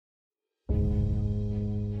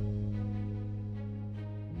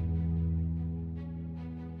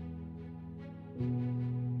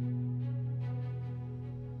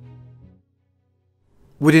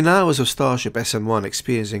Within hours of Starship SN-1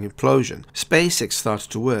 experiencing implosion, SpaceX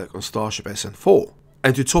started to work on Starship SN-4.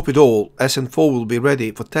 And to top it all, SN-4 will be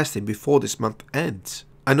ready for testing before this month ends.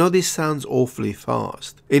 I know this sounds awfully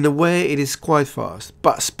fast. In a way it is quite fast,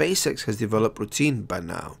 but SpaceX has developed routine by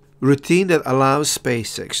now. Routine that allows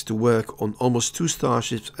SpaceX to work on almost 2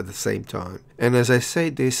 starships at the same time. And as I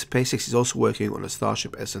say this, SpaceX is also working on a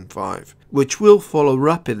Starship SN-5, which will follow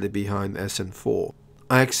rapidly behind SN-4.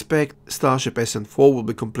 I expect Starship SN-4 will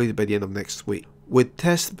be completed by the end of next week, with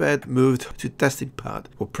test bed moved to testing pad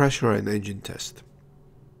for pressure and engine test.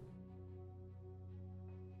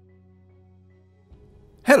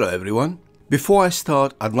 Hello everyone! Before I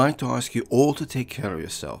start, I'd like to ask you all to take care of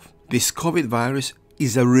yourself. This COVID virus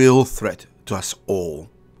is a real threat to us all.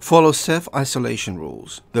 Follow self-isolation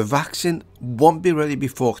rules. The vaccine won't be ready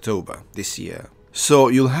before October this year. So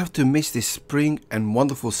you'll have to miss this spring and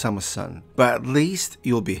wonderful summer sun, but at least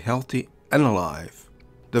you'll be healthy and alive.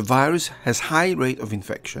 The virus has high rate of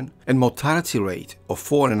infection and mortality rate of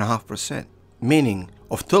 4.5%, meaning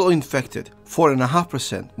of total infected,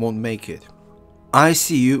 4.5% won't make it.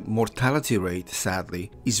 ICU mortality rate,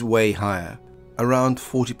 sadly, is way higher, around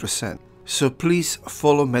 40%. So please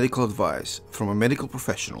follow medical advice from a medical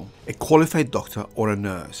professional, a qualified doctor or a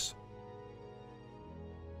nurse.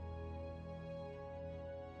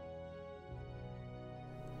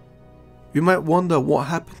 You might wonder what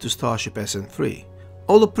happened to Starship SN-3.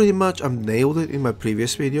 Although pretty much I've nailed it in my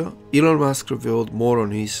previous video, Elon Musk revealed more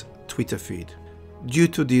on his Twitter feed. Due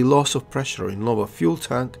to the loss of pressure in lower fuel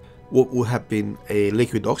tank, what would have been a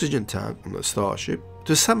liquid oxygen tank on the Starship.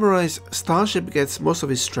 To summarize, Starship gets most of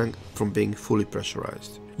its strength from being fully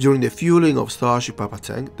pressurized. During the fueling of Starship upper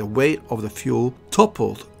tank, the weight of the fuel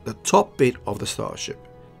toppled the top bit of the Starship.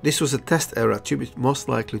 This was a test error attributed most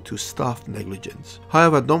likely to staff negligence.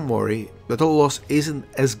 However, don't worry, the total loss isn't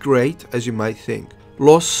as great as you might think.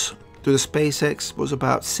 Loss to the SpaceX was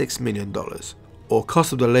about $6 million, or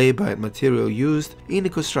cost of the labor and material used in the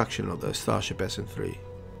construction of the Starship SN-3.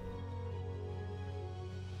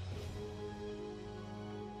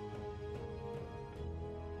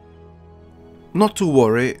 Not to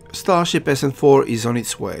worry, Starship SN-4 is on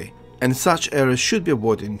its way, and such errors should be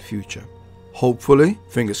avoided in future. Hopefully,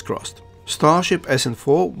 fingers crossed. Starship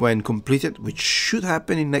SN-4, when completed, which should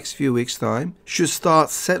happen in next few weeks' time, should start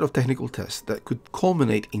set of technical tests that could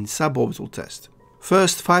culminate in suborbital test.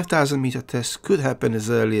 First 5,000 meter tests could happen as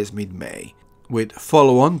early as mid-May, with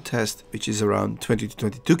follow-on test, which is around 20 to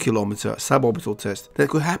 22 kilometer suborbital test, that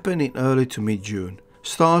could happen in early to mid-June.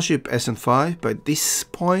 Starship SN-5 by this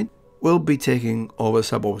point will be taking over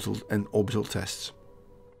suborbital and orbital tests.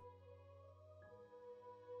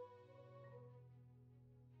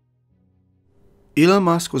 Elon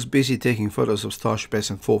Musk was busy taking photos of Starship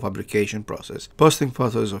SN-4 fabrication process, posting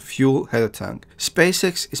photos of fuel header tank.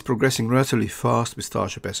 SpaceX is progressing relatively fast with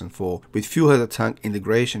Starship SN-4, with fuel header tank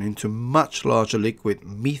integration into much larger liquid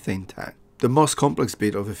methane tank, the most complex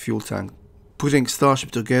bit of a fuel tank. Putting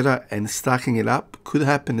Starship together and stacking it up could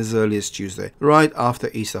happen as early as Tuesday, right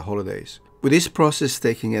after Easter holidays, with this process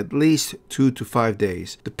taking at least 2 to 5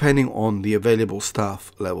 days, depending on the available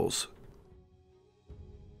staff levels.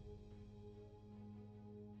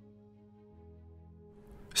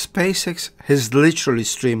 SpaceX has literally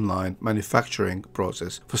streamlined manufacturing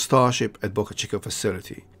process for Starship at Boca Chica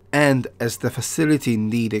facility, and as the facility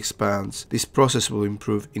indeed expands, this process will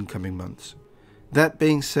improve in coming months. That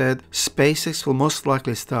being said, SpaceX will most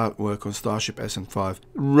likely start work on Starship SN-5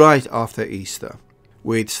 right after Easter,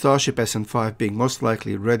 with Starship SN-5 being most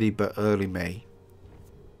likely ready by early May.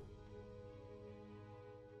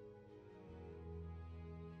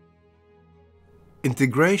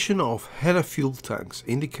 Integration of header fuel tanks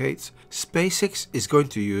indicates SpaceX is going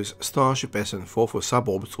to use Starship SN-4 for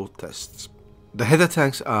suborbital tests. The header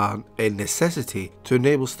tanks are a necessity to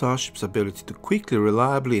enable Starship's ability to quickly,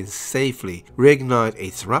 reliably and safely reignite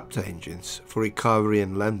its Raptor engines for recovery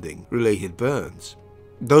and landing related burns.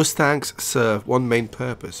 Those tanks serve one main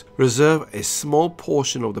purpose: reserve a small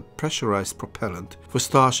portion of the pressurized propellant for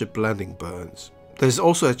Starship landing burns. There is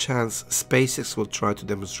also a chance SpaceX will try to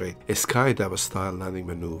demonstrate a skydiver-style landing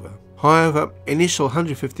maneuver. However, initial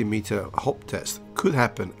 150-meter hop test could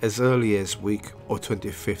happen as early as week or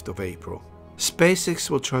 25th of April.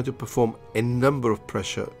 SpaceX will try to perform a number of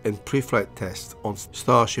pressure and pre-flight tests on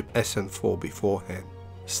Starship SN-4 beforehand,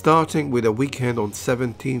 starting with a weekend on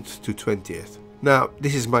 17th to 20th. Now,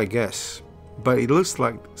 this is my guess, but it looks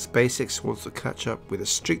like SpaceX wants to catch up with a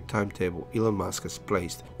strict timetable Elon Musk has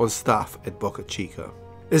placed on staff at Boca Chica.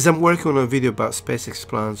 As I'm working on a video about SpaceX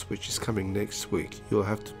plans which is coming next week, you'll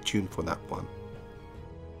have to tune for that one.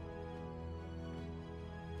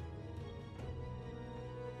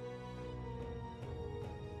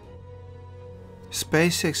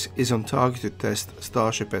 SpaceX is on target to test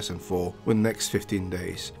Starship SN-4 within the next 15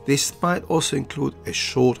 days. This might also include a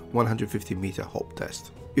short 150-meter hop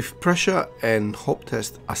test. If pressure and hop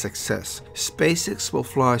test are success, SpaceX will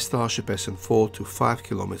fly Starship SN-4 to 5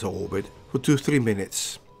 km orbit for 2-3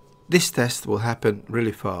 minutes. This test will happen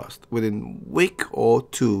really fast, within a week or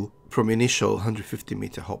two from initial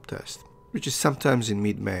 150-meter hop test, which is sometimes in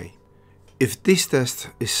mid-May. If this test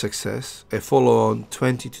is success, a follow-on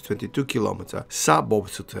 20 to 22 km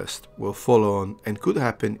suborbital test will follow on and could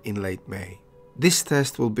happen in late May. This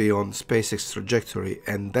test will be on SpaceX trajectory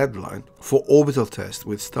and deadline for orbital test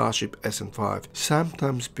with Starship SN-5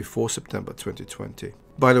 sometimes before September 2020.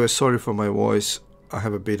 By the way, sorry for my voice, I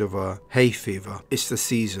have a bit of a hay fever. It's the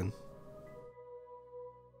season.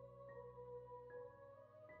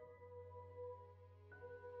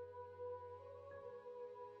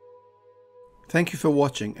 Thank you for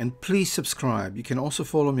watching and please subscribe. You can also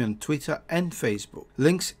follow me on Twitter and Facebook.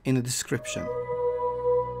 Links in the description.